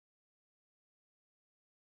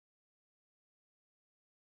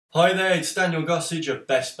Hi there, it's Daniel Gossage of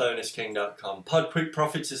bestbonusking.com. Pod Quick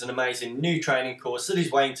Profits is an amazing new training course that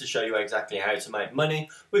is waiting to show you exactly how to make money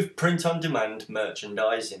with print-on-demand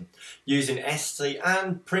merchandising using SC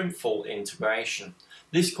and Printful integration.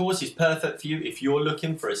 This course is perfect for you if you're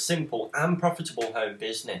looking for a simple and profitable home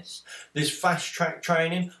business. This fast-track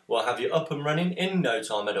training will have you up and running in no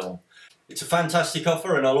time at all. It's a fantastic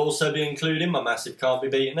offer, and I'll also be including my massive can't be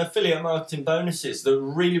beaten affiliate marketing bonuses that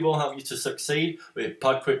really will help you to succeed with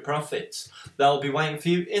Pod Quick Profits. They'll be waiting for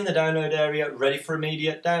you in the download area, ready for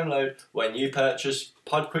immediate download when you purchase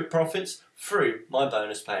Pod Quick Profits through my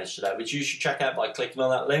bonus page today, which you should check out by clicking on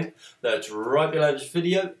that link that's right below this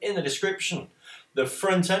video in the description. The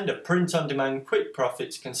front end of print-on-demand quick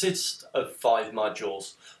profits consists of 5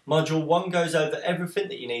 modules. Module 1 goes over everything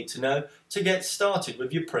that you need to know to get started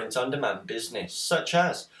with your print-on-demand business, such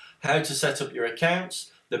as how to set up your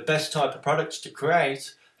accounts, the best type of products to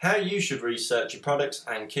create, how you should research your products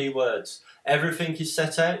and keywords. Everything is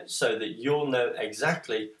set out so that you'll know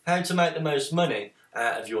exactly how to make the most money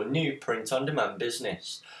out of your new print-on-demand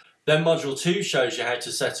business. Then Module 2 shows you how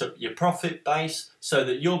to set up your profit base so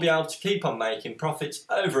that you'll be able to keep on making profits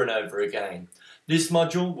over and over again. This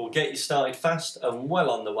module will get you started fast and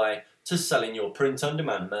well on the way to selling your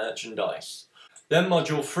print-on-demand merchandise. Then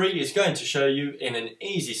Module 3 is going to show you in an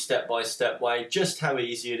easy step-by-step way just how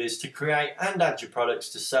easy it is to create and add your products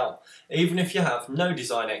to sell, even if you have no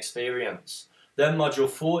design experience. Then Module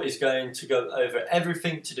 4 is going to go over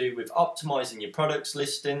everything to do with optimizing your products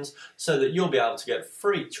listings so that you'll be able to get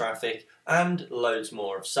free traffic and loads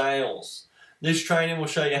more of sales. This training will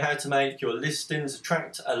show you how to make your listings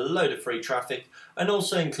attract a load of free traffic and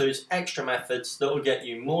also includes extra methods that will get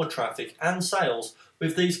you more traffic and sales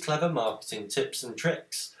with these clever marketing tips and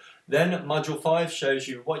tricks. Then Module 5 shows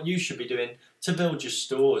you what you should be doing to build your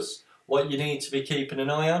stores, what you need to be keeping an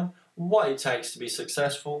eye on, what it takes to be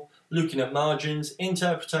successful, looking at margins,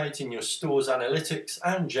 interpreting your store's analytics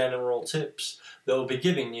and general tips that will be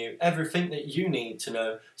giving you everything that you need to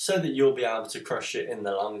know so that you'll be able to crush it in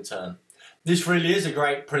the long term. This really is a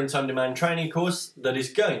great print-on-demand training course that is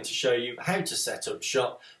going to show you how to set up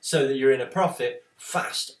shop so that you're in a profit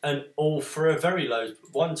fast and all for a very low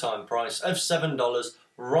one-time price of $7,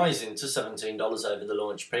 rising to $17 over the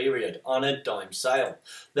launch period on a dime sale.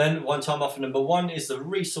 Then one-time offer number 1 is the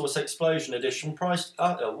Resource Explosion Edition priced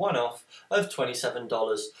at a one-off of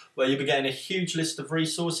 $27, where you'll be getting a huge list of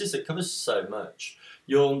resources that covers so much.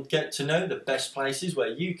 You'll get to know the best places where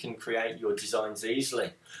you can create your designs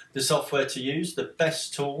easily, the software to use, the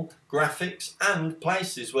best tool, graphics and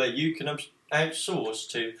places where you can outsource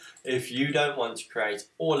to if you don't want to create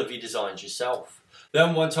all of your designs yourself.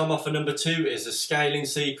 Then one-time offer number 2 is the Scaling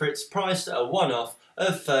Secrets priced at a one-off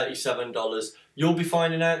of $37. You'll be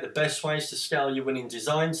finding out the best ways to scale your winning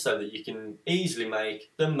designs so that you can easily make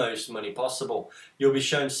the most money possible. You'll be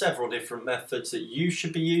shown several different methods that you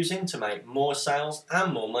should be using to make more sales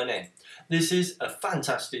and more money. This is a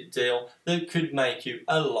fantastic deal that could make you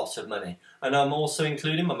a lot of money. And I'm also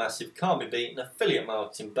including my massive can't be beaten affiliate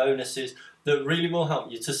marketing bonuses that really will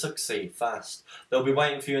help you to succeed fast. They'll be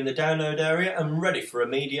waiting for you in the download area and ready for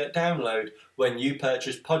immediate download when you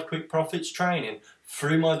purchase Pod Quick Profits training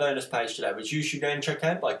through my bonus page today, which you should go and check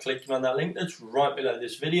out by clicking on that link that's right below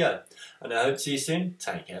this video. And I hope to see you soon.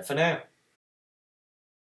 Take care for now.